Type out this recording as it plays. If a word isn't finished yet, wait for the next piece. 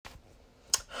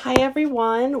Hi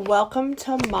everyone, welcome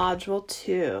to Module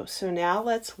 2. So now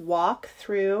let's walk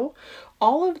through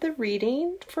all of the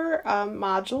reading for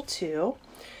Module 2.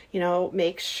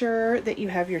 Make sure that you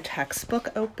have your textbook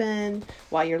open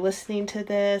while you're listening to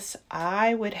this.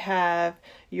 I would have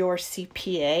your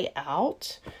CPA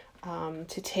out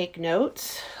to take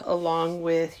notes along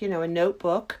with, a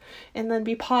notebook, and then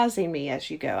be pausing me as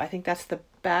you go. I think that's the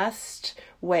best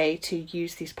way to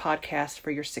use these podcasts for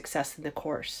your success in the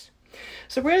course.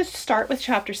 So we're going to start with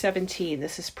Chapter 17.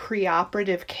 This is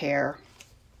preoperative care.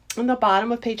 On the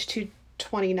bottom of page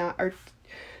 229 or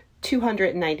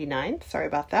 299, sorry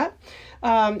about that.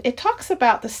 It talks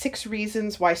about the 6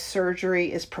 reasons why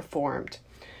surgery is performed.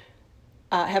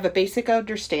 Have a basic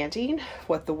understanding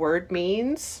what the word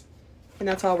means, and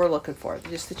that's all we're looking for,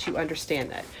 just that you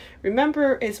understand that.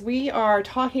 Remember, as we are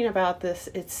talking about this,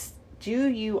 do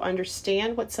you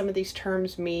understand what some of these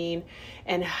terms mean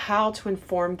and how to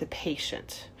inform the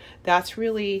patient? That's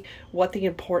really what the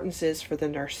importance is for the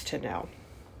nurse to know.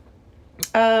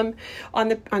 On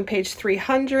page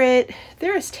 300,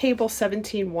 there is table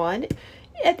 17.1.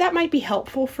 That might be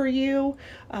helpful for you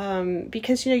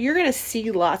because you're going to see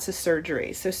lots of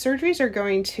surgeries. So surgeries are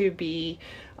going to be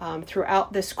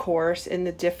throughout this course in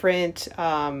the different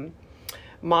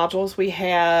modules we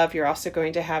have. You're also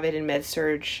going to have it in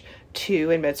Med-Surg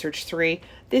 2 and Med-Surg 3.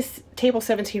 This table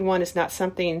 17.1 is not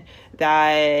something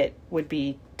that would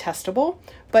be testable,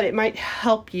 but it might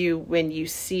help you when you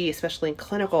see, especially in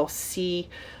clinical,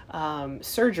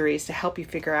 surgeries to help you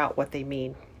figure out what they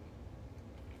mean.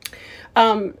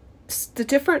 The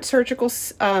different surgical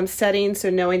settings, so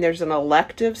knowing there's an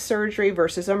elective surgery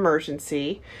versus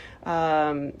emergency.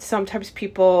 Sometimes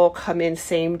people come in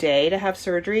same day to have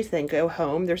surgeries, then go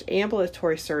home. There's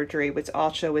ambulatory surgery, which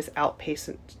also is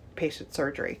outpatient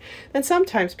surgery. Then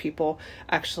sometimes people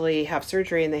actually have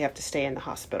surgery and they have to stay in the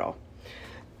hospital.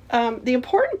 The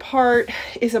important part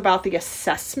is about the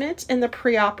assessment in the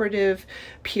preoperative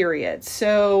period.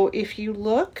 So if you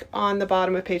look on the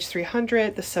bottom of page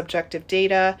 300, the subjective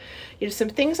data, some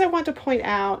things I want to point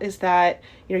out is that,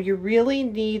 you really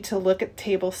need to look at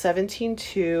table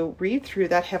 17.2, read through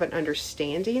that, have an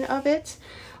understanding of it.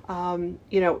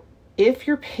 If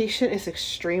your patient is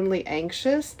extremely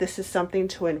anxious, this is something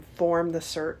to inform the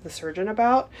surgeon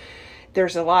about.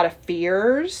 There's a lot of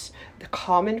fears, the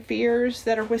common fears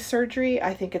that are with surgery.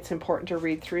 I think it's important to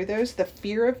read through those. The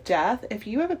fear of death. If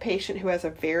you have a patient who has a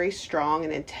very strong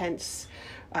and intense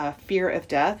fear of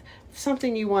death, it's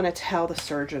something you want to tell the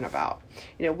surgeon about.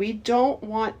 We don't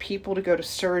want people to go to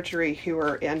surgery who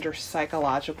are under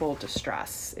psychological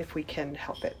distress if we can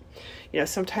help it.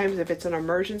 Sometimes if it's an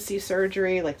emergency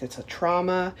surgery, like it's a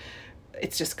trauma,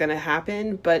 it's just going to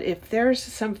happen. But if there's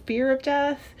some fear of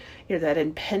death, that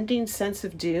impending sense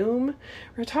of doom,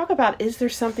 we're going to talk about, is there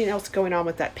something else going on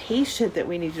with that patient that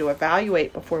we need to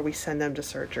evaluate before we send them to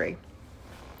surgery?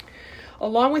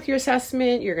 Along with your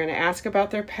assessment, you're going to ask about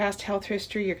their past health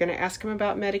history. You're going to ask them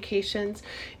about medications.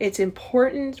 It's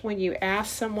important when you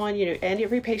ask someone,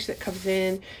 every patient that comes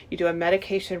in, you do a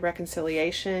medication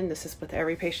reconciliation. This is with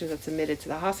every patient that's admitted to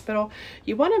the hospital.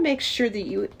 You want to make sure that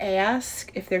you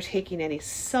ask if they're taking any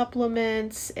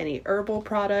supplements, any herbal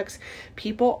products.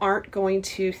 People aren't going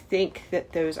to think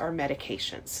that those are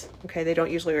medications. Okay, they don't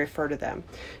usually refer to them.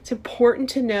 It's important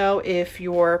to know if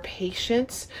your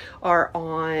patients are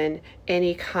on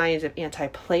any kinds of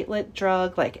antiplatelet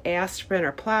drug like aspirin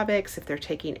or Plavix. If they're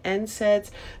taking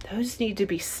NSAIDs, those need to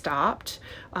be stopped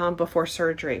before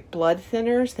surgery. Blood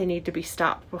thinners, they need to be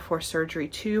stopped before surgery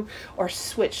too, or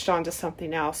switched onto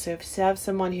something else. So if you have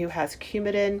someone who has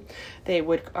Coumadin,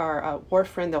 or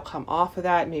warfarin, they'll come off of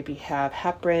that, maybe have a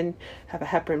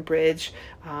heparin bridge.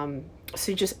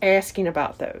 So just asking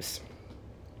about those.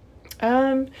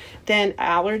 Then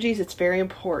allergies, it's very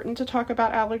important to talk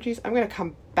about allergies. I'm going to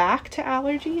come back to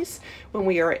allergies when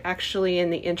we are actually in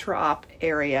the intra-op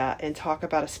area and talk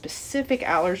about a specific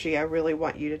allergy I really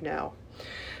want you to know.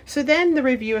 So then the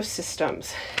review of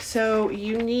systems. So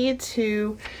you need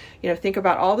to, think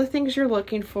about all the things you're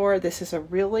looking for. This is a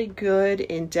really good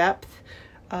in-depth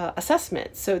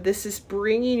assessment. So this is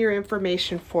bringing your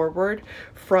information forward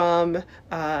from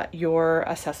your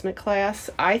assessment class.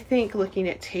 I think looking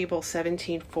at table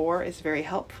 17.4 is very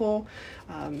helpful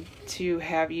to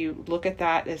have you look at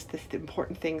that as the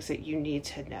important things that you need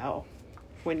to know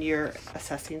when you're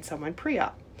assessing someone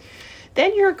pre-op.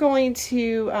 Then you're going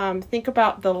to think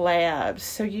about the labs.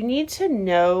 So you need to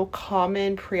know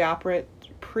common preoperative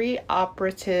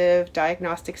preoperative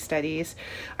diagnostic studies.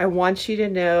 I want you to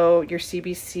know your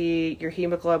CBC, your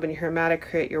hemoglobin, your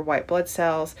hematocrit, your white blood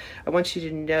cells. I want you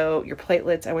to know your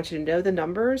platelets. I want you to know the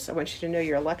numbers. I want you to know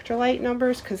your electrolyte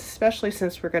numbers, because especially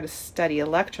since we're going to study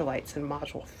electrolytes in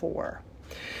Module 4.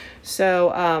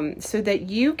 So, so that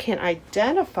you can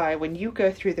identify when you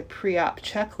go through the pre-op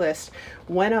checklist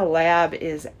when a lab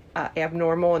is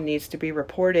abnormal and needs to be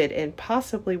reported, and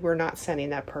possibly we're not sending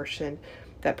that person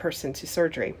to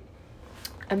surgery.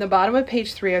 On the bottom of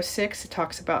page 306, it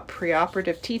talks about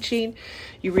preoperative teaching.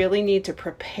 You really need to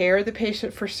prepare the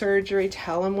patient for surgery,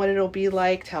 tell them what it'll be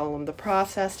like, tell them the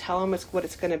process, tell them what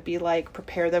it's going to be like,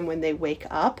 prepare them when they wake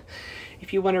up.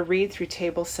 If you want to read through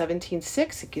table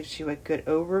 17.6, it gives you a good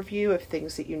overview of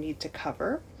things that you need to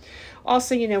cover.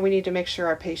 Also, we need to make sure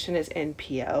our patient is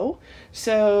NPO.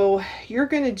 So you're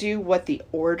going to do what the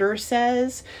order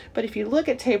says, but if you look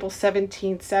at table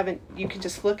 17.7, you can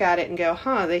just look at it and go,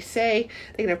 they say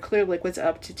they can have clear liquids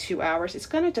up to 2 hours. It's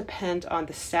going to depend on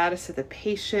the status of the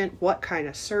patient, what kind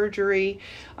of surgery,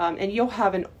 and you'll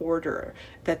have an order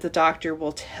that the doctor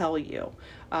will tell you.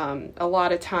 A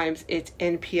lot of times it's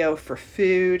NPO for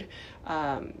food,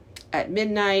 at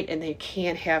midnight, and they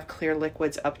can't have clear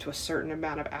liquids up to a certain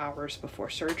amount of hours before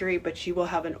surgery, but you will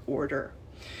have an order.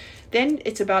 Then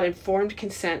it's about informed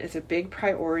consent. It's a big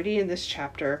priority in this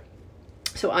chapter.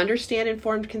 So understand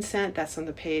informed consent. That's on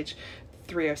the page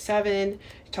 307.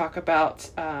 Talk about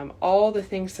all the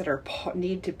things that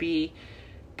need to be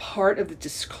part of the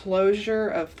disclosure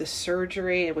of the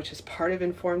surgery, which is part of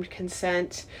informed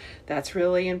consent. That's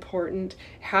really important.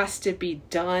 It has to be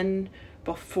done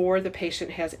before the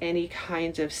patient has any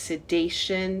kind of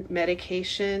sedation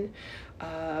medication.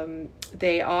 It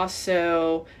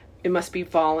must be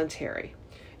voluntary.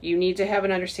 You need to have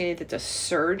an understanding that the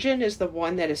surgeon is the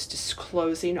one that is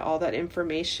disclosing all that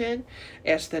information.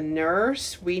 As the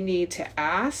nurse, we need to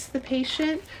ask the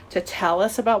patient to tell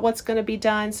us about what's going to be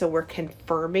done, so we're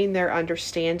confirming their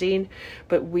understanding,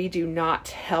 but we do not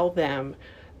tell them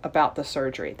about the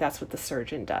surgery. That's what the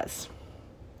surgeon does.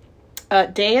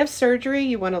 Day of surgery,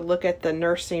 you want to look at the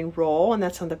nursing role, and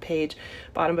that's on the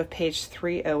bottom of page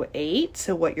 308.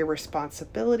 So what your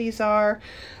responsibilities are,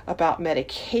 about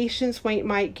medications we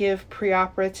might give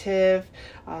preoperative.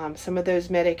 Some of those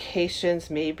medications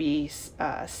may be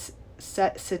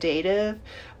sedative.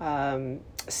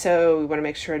 So we want to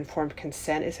make sure informed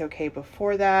consent is okay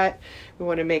before that. We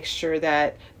want to make sure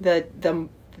that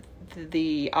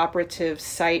the operative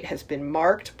site has been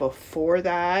marked before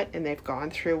that, and they've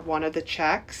gone through one of the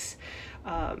checks.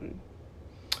 And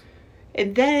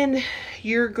then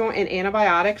and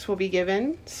antibiotics will be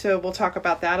given. So we'll talk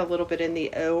about that a little bit in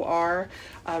the OR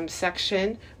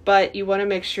section, but you want to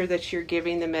make sure that you're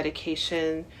giving the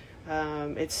medication.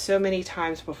 It's so many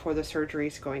times before the surgery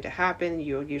is going to happen.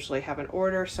 You'll usually have an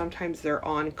order. Sometimes they're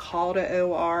on call to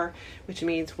OR, which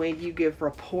means when you give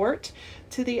report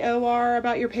to the OR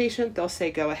about your patient, they'll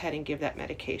say, go ahead and give that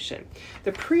medication.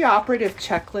 The preoperative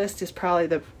checklist is probably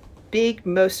the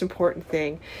most important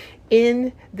thing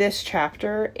in this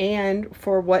chapter and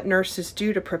for what nurses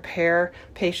do to prepare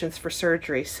patients for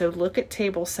surgery. So look at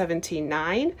table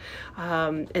 17.9,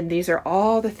 and these are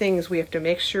all the things we have to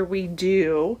make sure we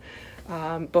do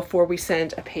before we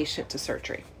send a patient to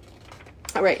surgery.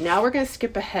 All right, now we're going to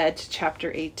skip ahead to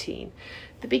chapter 18.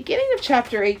 The beginning of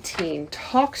chapter 18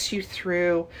 talks you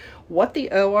through what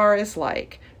the OR is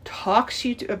like, talks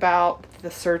you about the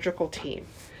surgical team.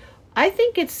 I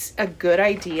think it's a good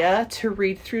idea to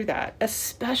read through that,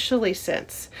 especially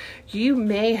since you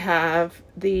may have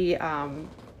the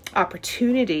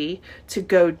opportunity to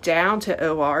go down to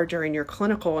OR during your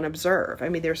clinical and observe. I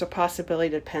mean, there's a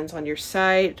possibility, it depends on your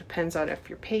site, it depends on if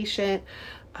you're patient.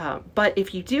 But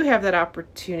if you do have that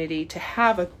opportunity to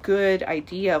have a good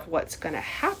idea of what's going to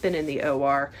happen in the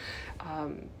OR,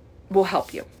 will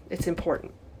help you. It's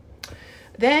important.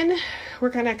 Then we're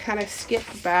going to kind of skip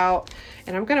about,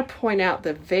 and I'm going to point out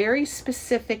the very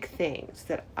specific things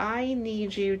that I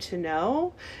need you to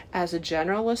know as a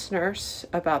generalist nurse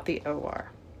about the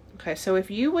OR. Okay, so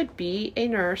if you would be a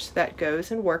nurse that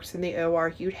goes and works in the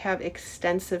OR, you'd have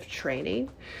extensive training,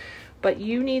 but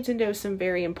you need to know some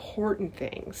very important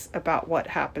things about what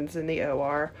happens in the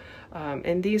OR.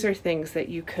 And these are things that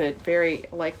you could very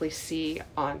likely see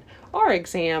on our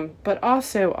exam, but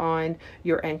also on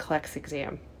your NCLEX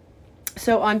exam.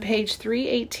 So on page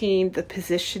 318, the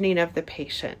positioning of the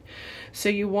patient. So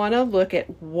you want to look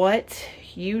at what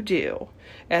you do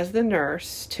as the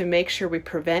nurse to make sure we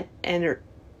prevent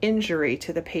injury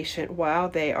to the patient while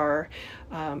they are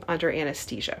under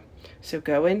anesthesia. So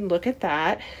go and look at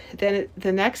that. Then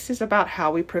the next is about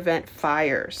how we prevent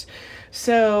fires.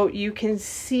 So you can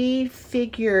see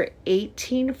figure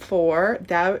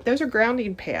 18.4, those are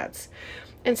grounding pads.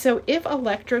 And so if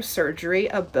electrosurgery,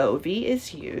 a Bovie,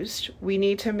 is used, we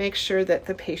need to make sure that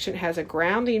the patient has a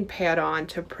grounding pad on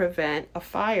to prevent a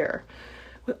fire.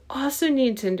 We also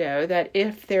need to know that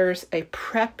if there's a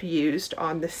prep used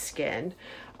on the skin,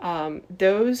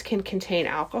 those can contain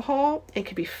alcohol and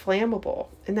can be flammable.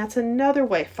 And that's another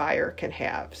way fire can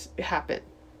happen.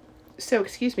 So,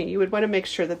 you would want to make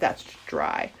sure that that's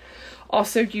dry.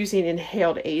 Also, using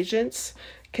inhaled agents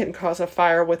can cause a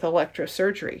fire with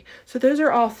electrosurgery. So those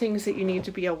are all things that you need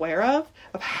to be aware of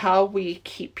how we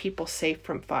keep people safe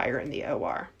from fire in the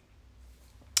OR.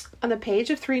 On the page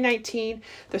of 319,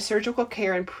 the Surgical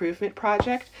Care Improvement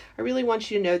Project, I really want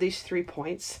you to know these 3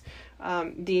 points.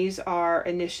 These are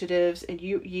initiatives, and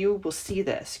you will see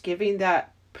this. Giving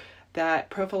that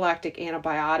prophylactic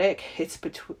antibiotic, it's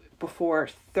before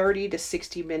 30 to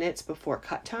 60 minutes before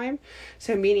cut time.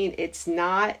 So meaning it's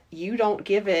not, you don't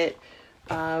give it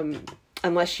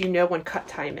unless you know when cut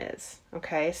time is.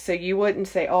 Okay, so you wouldn't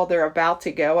say, oh, they're about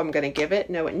to go, I'm going to give it.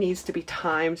 No, it needs to be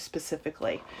timed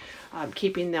specifically.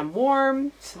 Keeping them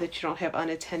warm so that you don't have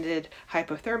unattended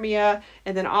hypothermia,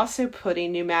 and then also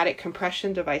putting pneumatic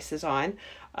compression devices on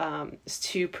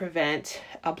to prevent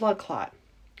a blood clot.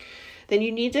 Then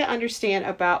you need to understand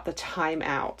about the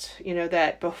timeout. You know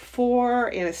that before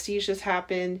anesthesias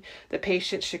happen, the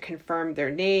patient should confirm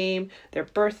their name, their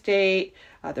birth date,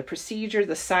 the procedure,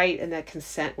 the site, and that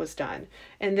consent was done.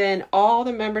 And then all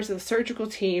the members of the surgical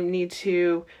team need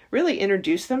to really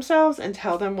introduce themselves and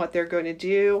tell them what they're going to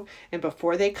do. And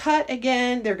before they cut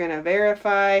again, they're going to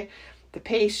verify the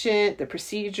patient, the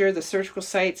procedure, the surgical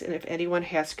sites, and if anyone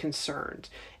has concerns.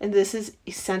 And this is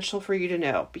essential for you to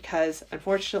know because,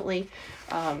 unfortunately,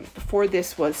 before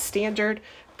this was standard,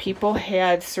 people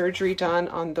had surgery done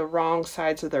on the wrong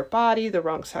sides of their body, the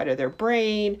wrong side of their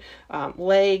brain,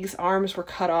 legs, arms were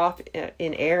cut off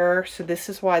in error. So this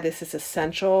is why this is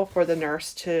essential for the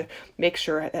nurse to make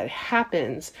sure that it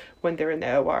happens when they're in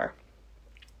the OR.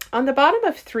 On the bottom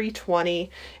of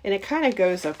 320, and it kind of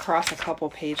goes across a couple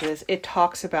pages, it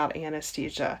talks about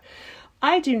anesthesia.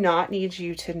 I do not need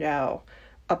you to know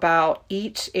about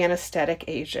each anesthetic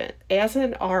agent. As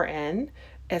an RN,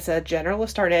 as a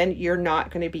generalist RN, you're not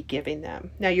going to be giving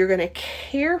them. Now, you're going to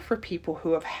care for people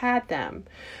who have had them.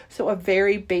 So a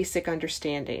very basic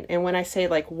understanding. And when I say,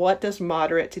 what does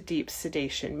moderate to deep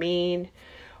sedation mean?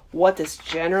 What does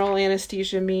general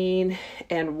anesthesia mean?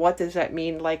 And what does that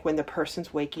mean when the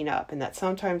person's waking up? And that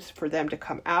sometimes for them to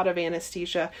come out of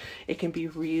anesthesia, it can be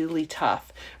really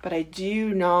tough. But I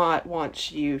do not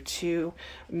want you to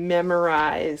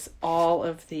memorize all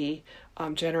of the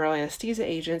general anesthesia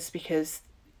agents because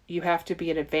you have to be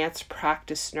an advanced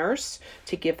practice nurse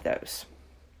to give those.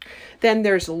 Then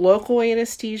there's local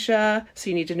anesthesia, so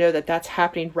you need to know that that's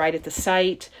happening right at the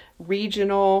site.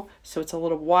 Regional, so it's a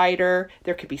little wider.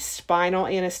 There could be spinal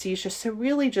anesthesia, so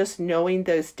really just knowing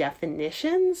those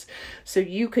definitions so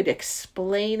you could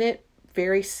explain it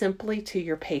very simply to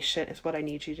your patient is what I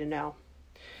need you to know.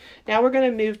 Now we're going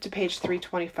to move to page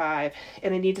 325,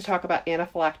 and I need to talk about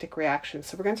anaphylactic reactions.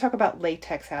 So we're going to talk about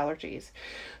latex allergies.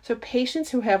 So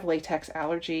patients who have latex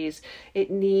allergies, it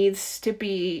needs to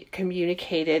be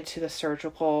communicated to the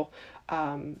surgical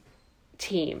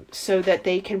team so that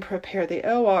they can prepare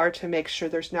the OR to make sure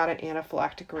there's not an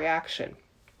anaphylactic reaction.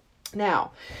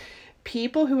 Now,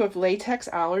 people who have latex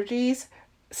allergies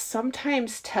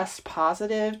sometimes test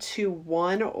positive to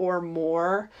one or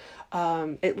more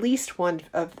at least one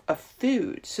of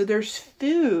food. So there's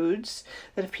foods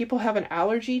that if people have an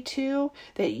allergy to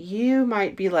that you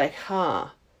might be like,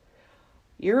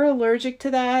 you're allergic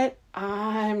to that.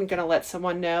 I'm going to let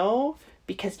someone know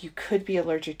because you could be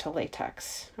allergic to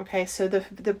latex. Okay. So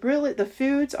the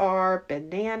foods are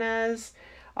bananas,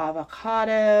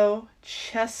 avocado,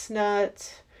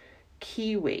 chestnut,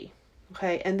 kiwi.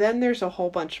 Okay. And then there's a whole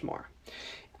bunch more.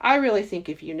 I really think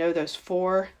if you know those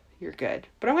 4, you're good.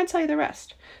 But I'm going to tell you the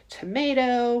rest.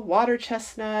 Tomato, water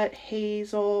chestnut,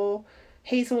 hazelnut,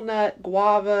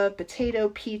 guava, potato,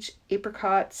 peach,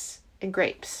 apricots, and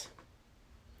grapes.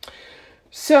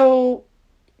 So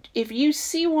if you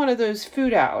see one of those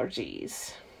food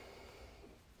allergies,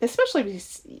 especially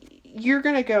if you're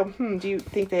going to go, do you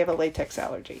think they have a latex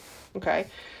allergy? Okay.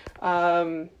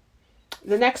 The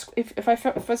next, if I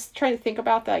was trying to think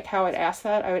about that, how I'd ask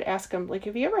that, I would ask them,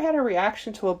 have you ever had a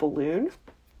reaction to a balloon?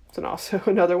 And also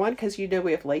another one, because we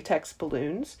have latex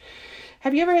balloons.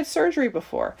 Have you ever had surgery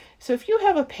before? So if you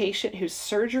have a patient whose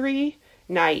surgery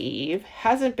naive,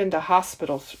 hasn't been to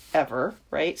hospitals ever,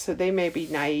 right? So they may be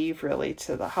naive really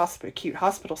to the acute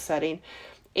hospital setting,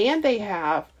 and they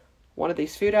have one of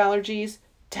these food allergies.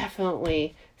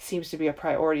 Definitely seems to be a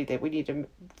priority that we need to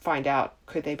find out,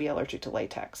 could they be allergic to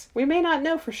latex? We may not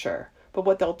know for sure, but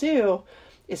what they'll do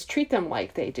is treat them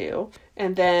like they do,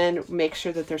 and then make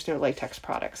sure that there's no latex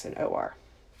products in OR.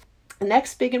 The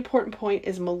next big important point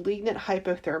is malignant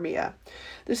hypothermia.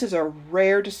 This is a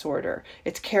rare disorder.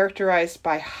 It's characterized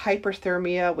by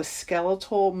hyperthermia with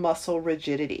skeletal muscle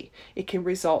rigidity. It can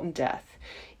result in death.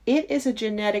 It is a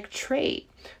genetic trait.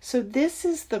 So this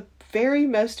is the very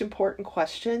most important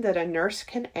question that a nurse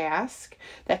can ask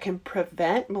that can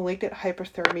prevent malignant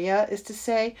hyperthermia, is to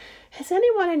say, has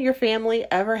anyone in your family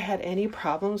ever had any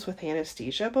problems with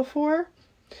anesthesia before?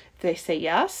 If they say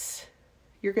yes,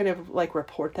 you're going to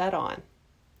report that on.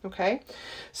 Okay.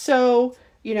 So,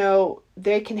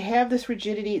 they can have this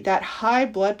rigidity, that high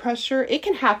blood pressure. It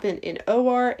can happen in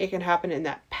OR. It can happen in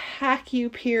that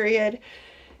PACU period.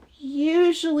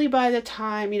 Usually by the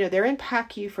time, they're in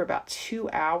PACU for about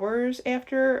 2 hours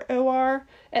after OR,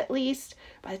 at least.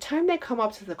 By the time they come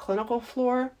up to the clinical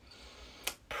floor,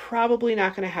 probably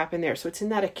not going to happen there. So it's in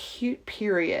that acute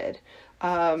period.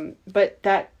 But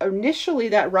that initially,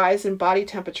 that rise in body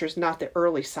temperature is not the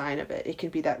early sign of it. It can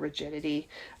be that rigidity,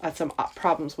 some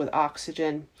problems with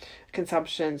oxygen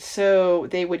consumption. So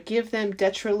they would give them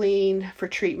Detralene for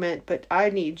treatment, but I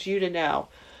need you to know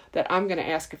that I'm going to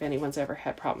ask if anyone's ever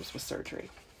had problems with surgery.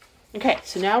 Okay,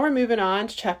 so now we're moving on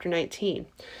to Chapter 19.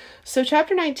 So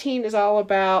Chapter 19 is all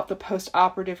about the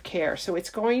post-operative care. So it's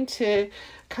going to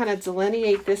kind of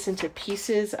delineate this into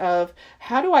pieces of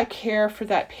how do I care for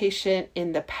that patient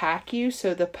in the PACU,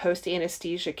 so the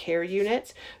post-anesthesia care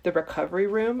unit, the recovery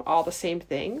room, all the same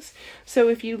things. So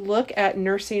if you look at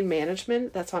nursing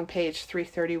management, that's on page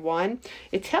 331,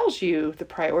 it tells you the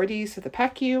priorities of the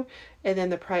PACU and then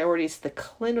the priorities of the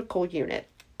clinical unit.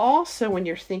 Also, when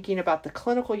you're thinking about the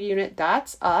clinical unit,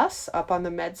 that's us up on the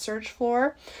med-surg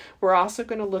floor. We're also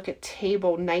going to look at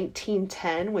table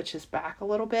 1910, which is back a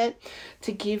little bit,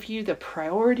 to give you the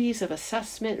priorities of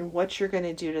assessment and what you're going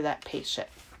to do to that patient.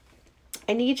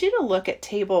 I need you to look at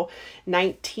table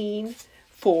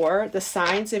 19.4, the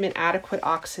signs of inadequate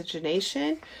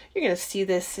oxygenation. You're going to see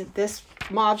this in this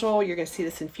module. You're going to see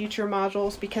this in future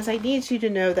modules, because I need you to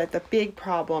know that the big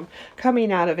problem coming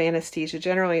out of anesthesia,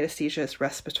 general anesthesia, is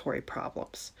respiratory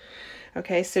problems.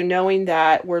 Okay, so knowing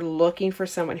that we're looking for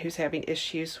someone who's having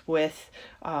issues with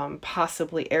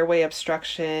possibly airway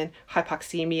obstruction,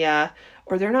 hypoxemia,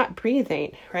 or they're not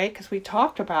breathing, right? Because we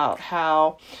talked about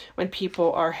how when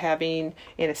people are having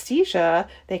anesthesia,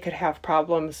 they could have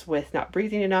problems with not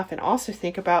breathing enough, and also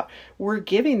think about we're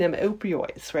giving them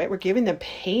opioids, right? We're giving them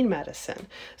pain medicine.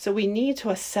 So we need to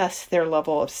assess their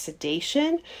level of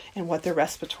sedation and what their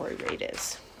respiratory rate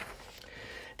is.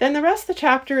 Then the rest of the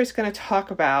chapter is going to talk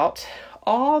about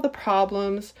all the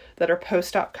problems that are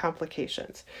post-op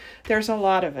complications. There's a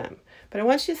lot of them, but I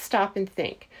want you to stop and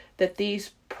think that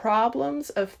these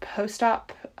problems of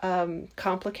post-op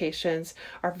complications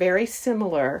are very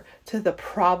similar to the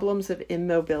problems of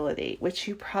immobility, which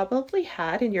you probably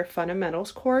had in your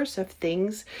fundamentals course of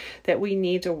things that we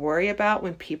need to worry about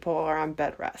when people are on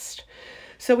bed rest.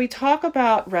 So we talk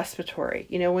about respiratory.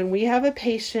 When we have a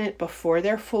patient before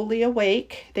they're fully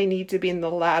awake, they need to be in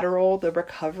the lateral, the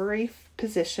recovery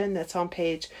position. That's on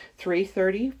page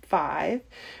 335.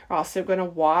 We're also going to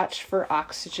watch for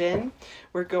oxygen.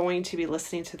 We're going to be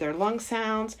listening to their lung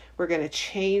sounds. We're going to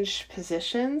change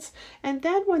positions. And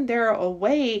then when they're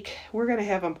awake, we're going to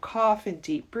have them cough and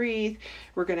deep breathe.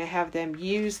 We're going to have them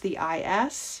use the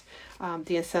IS,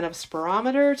 the incentive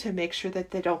spirometer, to make sure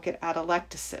that they don't get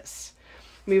atelectasis.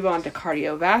 Move on to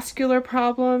cardiovascular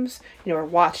problems. We're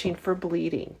watching for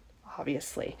bleeding,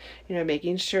 obviously.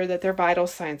 Making sure that their vital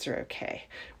signs are okay.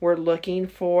 We're looking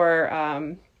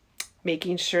for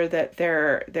making sure that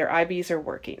their IVs are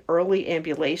working. Early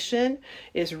ambulation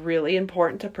is really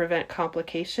important to prevent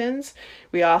complications.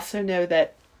 We also know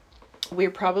that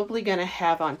we're probably going to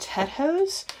have on TED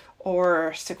hose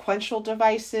or sequential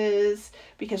devices,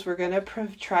 because we're going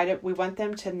to we want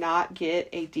them to not get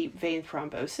a deep vein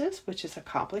thrombosis, which is a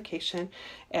complication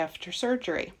after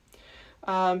surgery.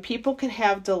 People can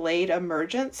have delayed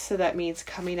emergence, so that means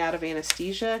coming out of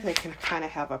anesthesia, they can kind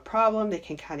of have a problem, they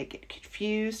can kind of get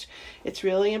confused. It's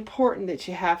really important that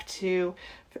you have to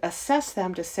assess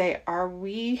them to say, are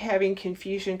we having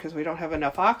confusion because we don't have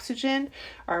enough oxygen?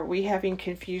 Are we having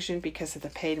confusion because of the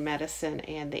pain medicine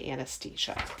and the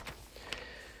anesthesia?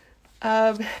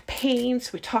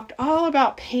 Pains. We talked all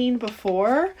about pain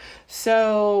before.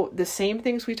 So the same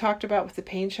things we talked about with the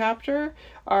pain chapter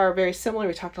are very similar.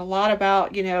 We talked a lot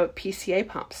about, PCA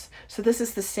pumps. So this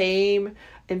is the same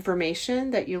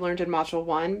information that you learned in Module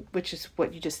 1, which is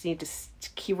what you just need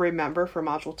to remember for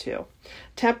Module 2.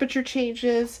 Temperature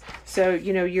changes. So,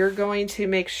 you're going to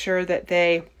make sure that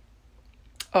they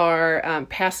are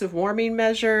passive warming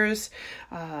measures,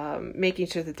 making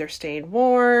sure that they're staying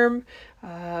warm,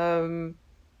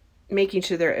 making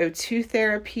sure their O2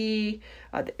 therapy,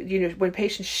 when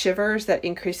patients shivers, that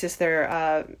increases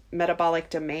their metabolic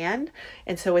demand.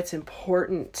 And so it's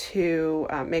important to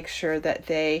make sure that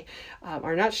they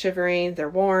are not shivering, they're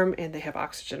warm, and they have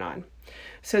oxygen on.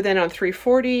 So then on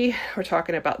 340, we're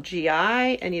talking about GI,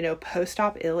 and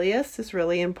post-op ileus is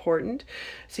really important.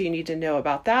 So you need to know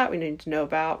about that. We need to know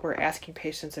about, we're asking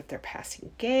patients if they're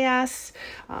passing gas,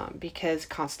 because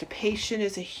constipation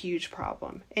is a huge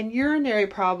problem. And urinary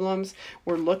problems,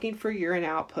 we're looking for urine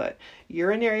output.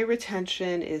 Urinary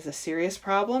retention is a serious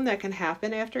problem that can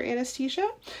happen after anesthesia.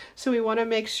 So we want to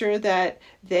make sure that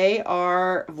they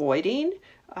are avoiding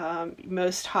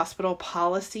most hospital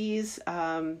policies.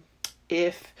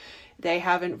 If they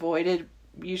haven't voided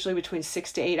usually between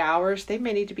 6 to 8 hours, they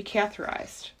may need to be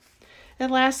catheterized. And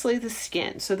lastly, the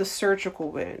skin, so the surgical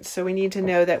wounds. So we need to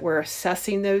know that we're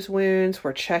assessing those wounds,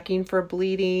 we're checking for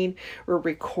bleeding, we're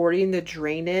recording the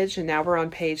drainage, and now we're on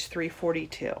page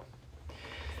 342.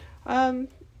 And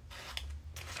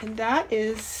that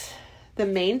is the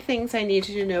main things I need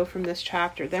you to know from this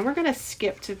chapter. Then we're going to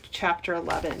skip to chapter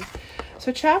 11.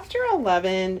 So chapter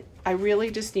 11, I really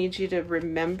just need you to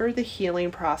remember the healing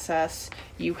process.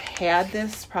 You had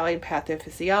this probably in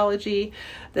pathophysiology,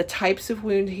 the types of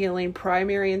wound healing,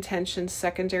 primary intention,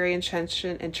 secondary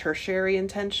intention, and tertiary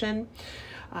intention.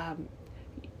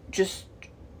 Just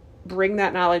bring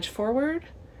that knowledge forward.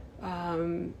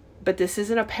 But this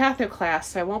isn't a patho class,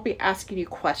 so I won't be asking you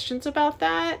questions about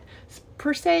that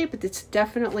per se, but it's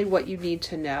definitely what you need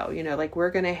to know.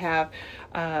 We're going to have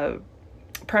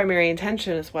primary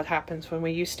intention is what happens when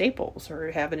we use staples or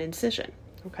have an incision.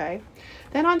 Okay.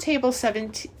 Then on table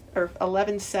 17 or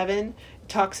 11.7, it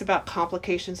talks about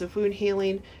complications of wound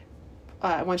healing.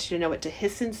 I want you to know what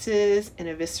dehiscence is and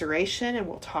evisceration, and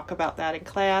we'll talk about that in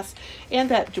class, and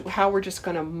that how we're just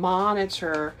going to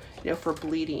monitor, for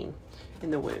bleeding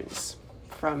in the wounds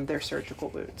from their surgical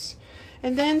wounds.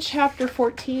 And then chapter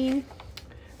 14,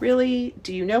 really,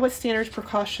 do you know what standards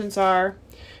precautions are?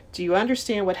 Do you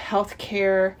understand what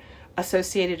healthcare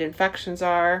associated infections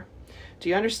are? Do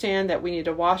you understand that we need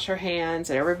to wash our hands,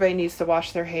 and everybody needs to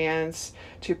wash their hands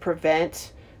to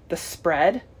prevent the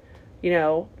spread?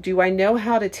 Do I know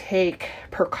how to take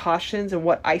precautions and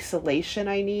what isolation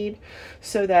I need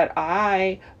so that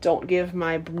I don't give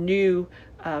my new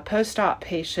post-op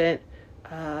patient,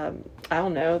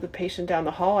 the patient down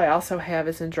the hall I also have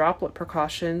is in droplet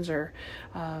precautions,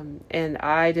 and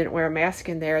I didn't wear a mask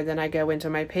in there, then I go into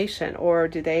my patient. Or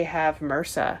do they have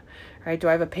MRSA, right? Do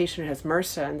I have a patient who has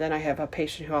MRSA, and then I have a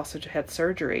patient who also had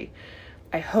surgery?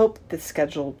 I hope the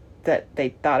schedule that they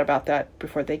thought about that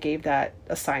before they gave that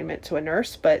assignment to a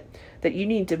nurse, but that you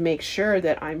need to make sure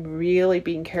that I'm really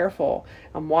being careful.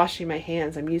 I'm washing my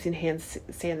hands. I'm using hand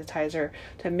sanitizer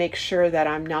to make sure that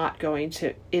I'm not going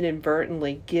to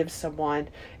inadvertently give someone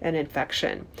an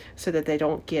infection so that they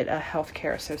don't get a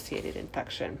healthcare associated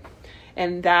infection.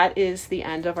 And that is the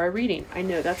end of our reading. I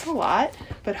know that's a lot,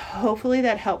 but hopefully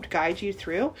that helped guide you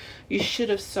through. You should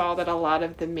have saw that a lot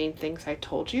of the main things I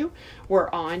told you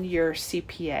were on your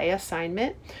CPA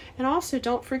assignment. And also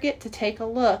don't forget to take a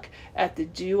look at the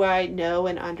Do I Know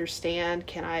and Understand,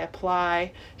 Can I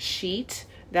Apply sheet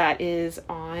that is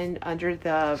under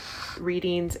the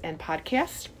readings and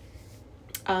podcast.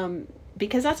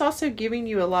 Because that's also giving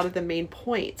you a lot of the main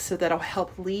points, so that'll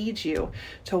help lead you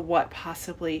to what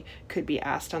possibly could be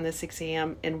asked on this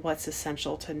exam and what's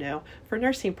essential to know for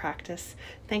nursing practice.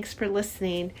 Thanks for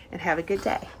listening, and have a good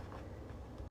day.